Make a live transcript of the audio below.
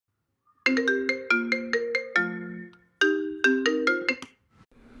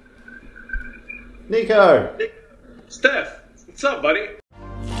Niko! Steph, what's up, buddy?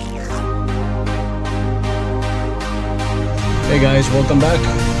 Hey guys, welcome back.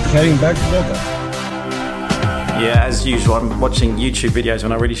 Heading back to Boca. Yeah, as usual, I'm watching YouTube videos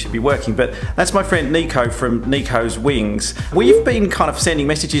when I really should be working, but that's my friend Niko from Niko's Wings. We've been kind of sending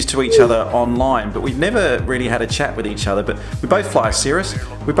messages to each other online, but we've never really had a chat with each other. But we both fly Cirrus,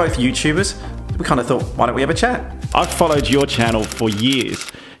 we're both YouTubers. We kind of thought, why don't we have a chat? I've followed your channel for years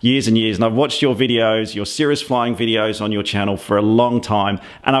and years, and I've watched your videos, your Cirrus flying videos on your channel for a long time.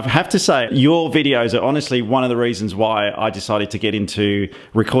 And I have to say, your videos are honestly one of the reasons why I decided to get into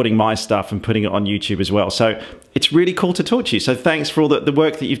recording my stuff and putting it on YouTube as well. So it's really cool to talk to you. So thanks for all the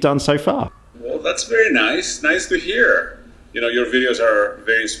work that you've done so far. Well, that's very nice. Nice to hear. You know, your videos are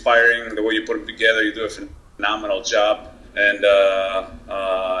very inspiring. The way you put them together, you do a phenomenal job. And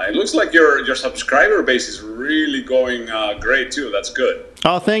it looks like your subscriber base is really going great too. That's good.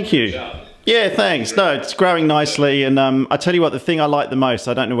 Oh, thank you. Yeah, thanks. No, it's growing nicely. And I tell you what, the thing I like the most,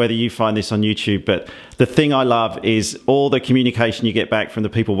 I don't know whether you find this on YouTube, but the thing I love is all the communication you get back from the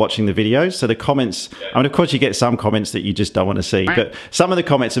people watching the videos. So the comments, I mean, of course you get some comments that you just don't want to see, but some of the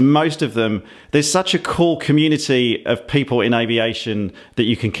comments, and most of them, there's such a cool community of people in aviation that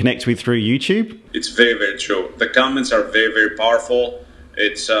you can connect with through YouTube. It's very, very true. The comments are very, very powerful.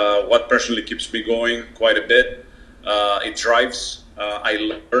 It's what personally keeps me going quite a bit. It drives.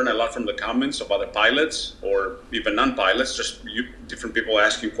 I learn a lot from the comments of other pilots or even non-pilots, just different people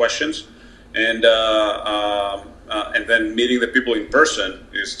asking questions. And then meeting the people in person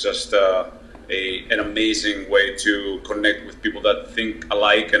is just an amazing way to connect with people that think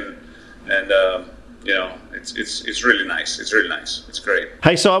alike, and you know, it's really nice. It's really nice. It's great.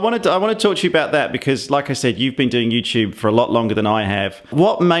 Hey, so I want to talk to you about that because, like I said, you've been doing YouTube for a lot longer than I have.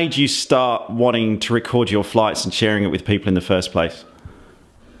 What made you start wanting to record your flights and sharing it with people in the first place?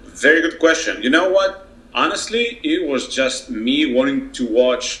 Very good question. You know what? Honestly, it was just me wanting to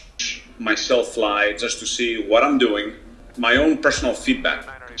watch myself fly, just to see what I'm doing, my own personal feedback.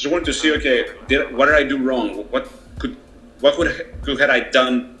 Just wanted to see, okay, what did I do wrong? What could had I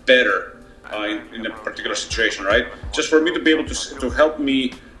done better in a particular situation, right? Just for me to be able to help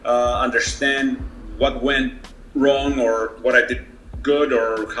me understand what went wrong or what I did good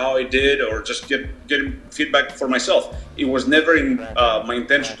or how I did, or just getting feedback for myself. It was never in my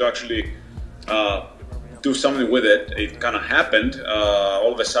intention to actually do something with it. It kind of happened.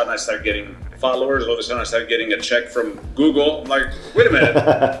 All of a sudden I started getting followers. All of a sudden I started getting a check from Google. I'm like, wait a minute.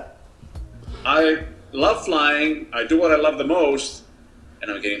 I love flying. I do what I love the most, and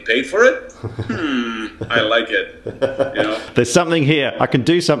I'm getting paid for it? I like it. You know? There's something here. I can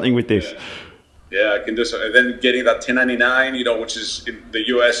do something with this. Yeah, I can do so. And then getting that 1099, you know, which is in the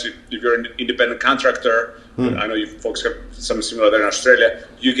US, if you're an independent contractor, I know you folks have something similar there in Australia,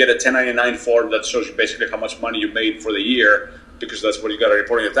 you get a 1099 form that shows you basically how much money you made for the year, because that's what you got to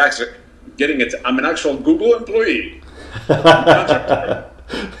report in your tax. Getting it, I'm an actual Google employee, contractor.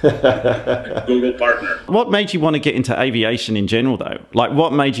 Google partner. What made you want to get into aviation in general, though? Like,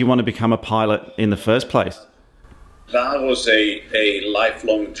 what made you want to become a pilot in the first place? That was a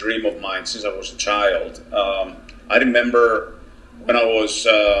lifelong dream of mine since I was a child. I remember when I was,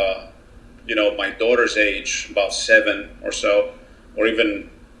 you know, my daughter's age, about 7 or so, or even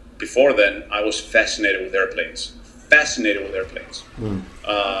before then, I was fascinated with airplanes. Fascinated with airplanes.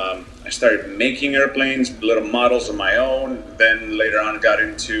 I started making airplanes, little models of my own. Then later on, got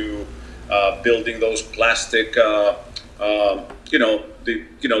into building those plastic, you know, like the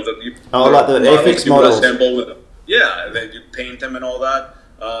FX models. Assemble with them. Yeah, then you paint them and all that,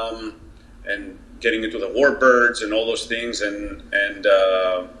 and getting into the warbirds and all those things, and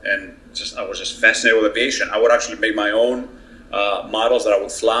just I was just fascinated with aviation. I would actually make my own models that I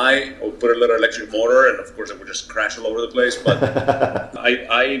would fly. I would put a little electric motor, and of course it would just crash all over the place. But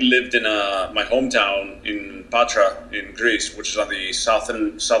I lived in my hometown in Patra in Greece, which is on the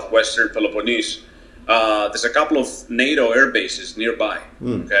southwestern Peloponnese. There's a couple of NATO air bases nearby.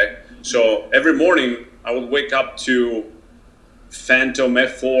 Okay, so every morning I would wake up to Phantom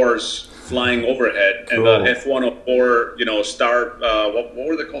F4s flying overhead, and the F-104, you know, what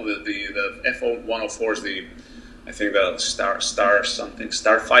were they called? The F-104s, I think the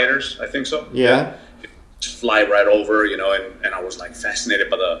Starfighters, I think so. Yeah. Just fly right over, you know, and I was like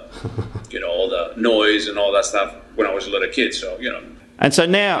fascinated by the, you know, all the noise and all that stuff when I was a little kid. So, you know. And so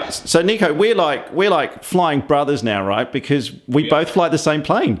now, so Niko, we're like flying brothers now, right? Because we both fly the same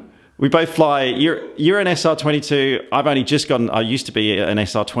plane. We both fly. You're an SR-22. I've only just gotten. I used to be an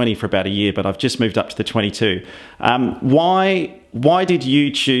SR-20 for about a year, but I've just moved up to the 22. Why did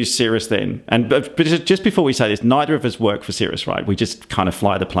you choose Cirrus then? And but just before we say this, neither of us work for Cirrus, right? We just kind of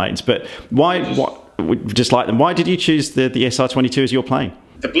fly the planes. But why? just like them. Why did you choose the SR22 as your plane?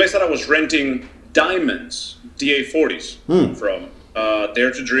 The place that I was renting Diamonds DA40s from,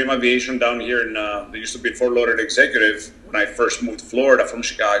 Dare to Dream Aviation down here in, they used to be Fort Lauderdale Executive. When I first moved to Florida from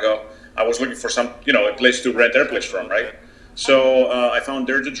Chicago, I was looking for some, a place to rent airplanes from, right? So I found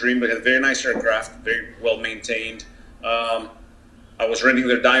Dare to Dream. They had very nice aircraft, very well maintained. I was renting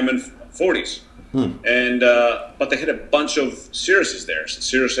their Diamond 40s. And but they had a bunch of Cirruses there,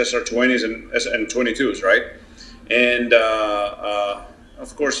 Cirrus SR20s and 22s, right? And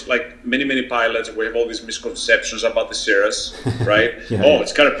of course, like many pilots, we have all these misconceptions about the Cirrus, right? Oh,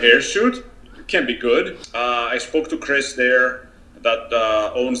 it's got a parachute? It can't be good. I spoke to Chris there that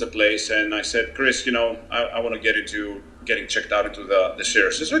owns the place, and I said, Chris, I want to get into getting checked out into the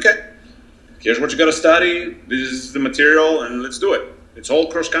Cirrus. He said, okay, here's what you got to study. This is the material, and let's do it. It's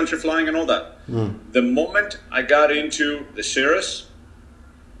all cross-country flying and all that. The moment I got into the Cirrus,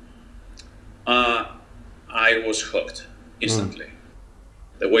 I was hooked instantly.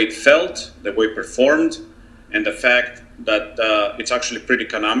 The way it felt, the way it performed, and the fact that it's actually pretty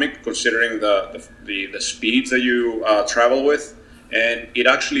economic considering the speeds that you travel with. And it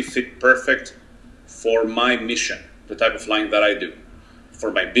actually fit perfect for my mission, the type of flying that I do.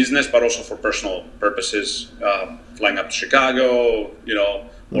 For my business, but also for personal purposes, flying up to Chicago,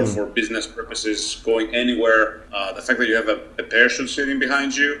 or for business purposes, going anywhere. The fact that you have a parachute sitting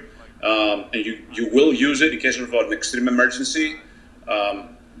behind you, and you will use it in case of an extreme emergency,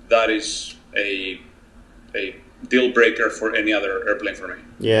 that is a deal breaker for any other airplane for me.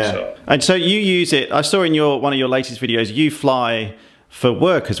 Yeah. So. And so you use it. I saw in one of your latest videos, you fly for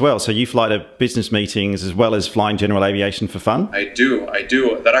work as well. So you fly to business meetings as well as flying general aviation for fun? I do.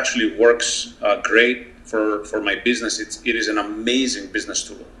 That actually works great for my business. It is an amazing business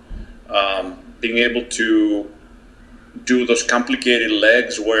tool. Being able to do those complicated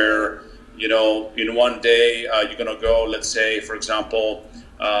legs where, in one day you're going to go, let's say, for example,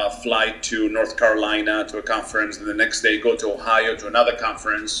 fly to North Carolina to a conference, and the next day go to Ohio to another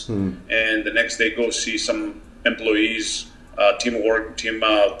conference, and the next day go see some employees, team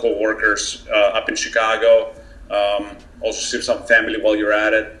co-workers up in Chicago, also see some family while you're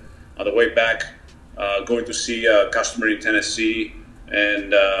at it. On the way back, going to see a customer in Tennessee,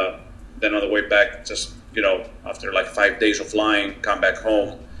 and then on the way back, just, after like 5 days of flying, come back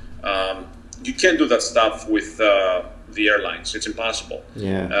home. You can't do that stuff with the airlines. It's impossible.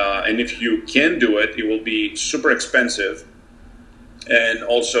 Yeah. And if you can do it, it will be super expensive. And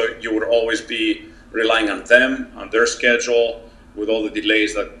also you would always be relying on them, on their schedule, with all the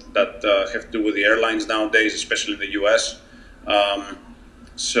delays that have to do with the airlines nowadays, especially in the US.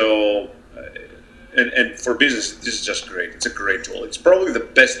 And for business, this is just great. It's a great tool. It's probably the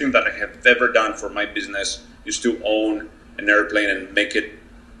best thing that I have ever done for my business, is to own an airplane and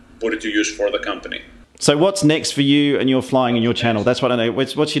put it to use for the company. So what's next for you and your flying and your channel? That's what I know.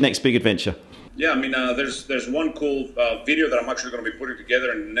 What's your next big adventure? Yeah, I mean, there's one cool video that I'm actually going to be putting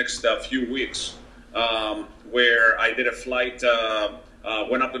together in the next few weeks, where I did a flight,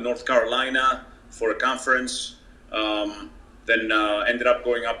 went up to North Carolina for a conference, then ended up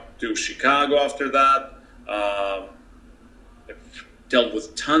going up to Chicago after that. Dealt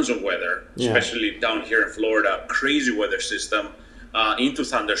with tons of weather, especially down here in Florida, crazy weather system, into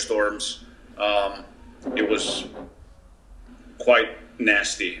thunderstorms. It was quite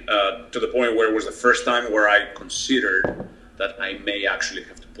nasty, to the point where it was the first time where I considered that I may actually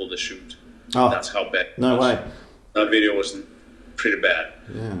have to pull the chute. Oh, that's how bad it was. No way. That video was pretty bad.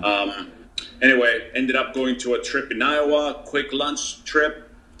 Yeah. Anyway, ended up going to a trip in Iowa, quick lunch trip.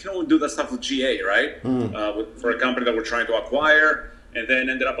 You can only do that stuff with GA, right? For a company that we're trying to acquire. And then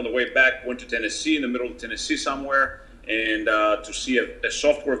ended up on the way back, went to Tennessee, in the middle of Tennessee somewhere, and to see a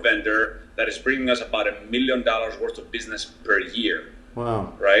software vendor that is bringing us about $1 million worth of business per year.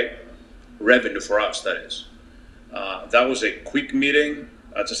 Wow. Right? Revenue for us, that is. That was a quick meeting,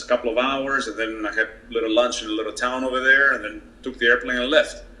 just a couple of hours, and then I had a little lunch in a little town over there, and then took the airplane and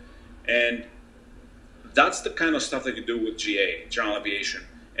left. And that's the kind of stuff that you do with GA, general aviation.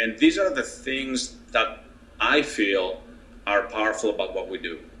 And these are the things that I feel are powerful about what we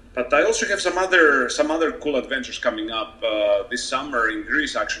do. But I also have some other cool adventures coming up. This summer in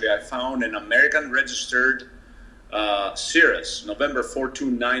Greece, actually, I found an American registered Cirrus, November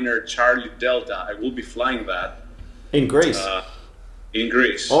 429er Charlie Delta. I will be flying that. In Greece? In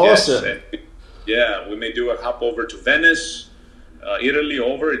Greece, awesome. Yes. And, yeah, we may do a hop over to Venice, Italy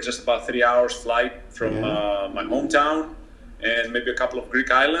over. It's just about 3 hours flight from my hometown. And maybe a couple of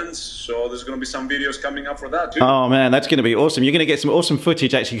Greek islands. So there's going to be some videos coming up for that too. Oh man, that's going to be awesome. You're going to get some awesome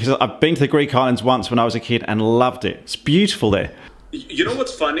footage actually, because I've been to the Greek islands once when I was a kid and loved it. It's beautiful there. You know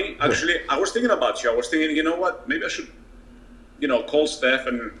what's funny? Actually, I was thinking about you. I was thinking, you know what? Maybe I should, call Steph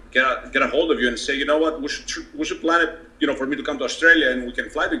and get a hold of you and say, you know what? We should plan it, for me to come to Australia and we can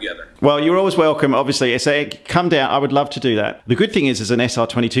fly together. Well, you're always welcome, obviously. So come down. I would love to do that. The good thing is, as an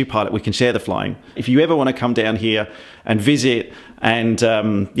SR-22 pilot, we can share the flying. If you ever want to come down here and visit and,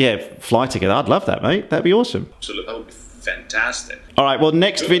 fly together, I'd love that, mate. That'd be awesome. Absolutely. That would be fantastic. All right, well,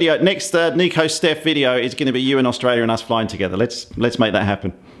 next Niko Steph video is going to be you in Australia and us flying together. Let's make that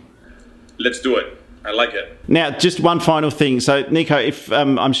happen. Let's do it. I like it. Now, just one final thing. So, Niko, if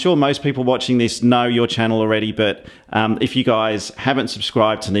I'm sure most people watching this know your channel already, but if you guys haven't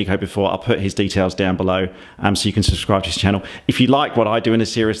subscribed to Niko before, I'll put his details down below so you can subscribe to his channel. If you like what I do in a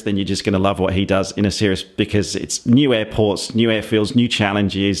Cirrus, then you're just going to love what he does in a Cirrus, because it's new airports, new airfields, new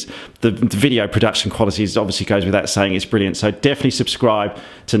challenges. The video production quality obviously goes without saying. It's brilliant. So definitely subscribe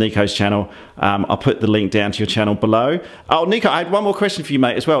to Niko's channel. I'll put the link down to your channel below. Oh, Niko, I had one more question for you,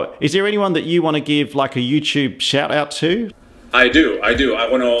 mate, as well. Is there anyone that you want to give like a YouTube shout out to? I do. I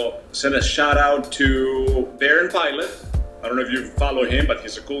want to send a shout out to Baron Pilot. I don't know if you follow him, but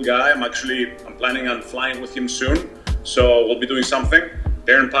he's a cool guy. I'm planning on flying with him soon, so we'll be doing something.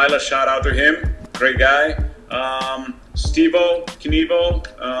 Baron Pilot, shout out to him. Great guy. Stevo,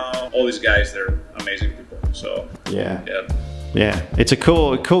 Knievo, all these guys, they're amazing people. So yeah, it's a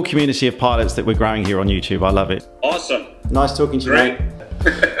cool community of pilots that we're growing here on YouTube. I love it. Awesome. Nice talking to you, Great. mate.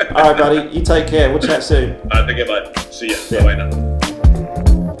 All right, buddy. You take care. We'll chat soon. Take care, bud. See ya. Bye-bye now.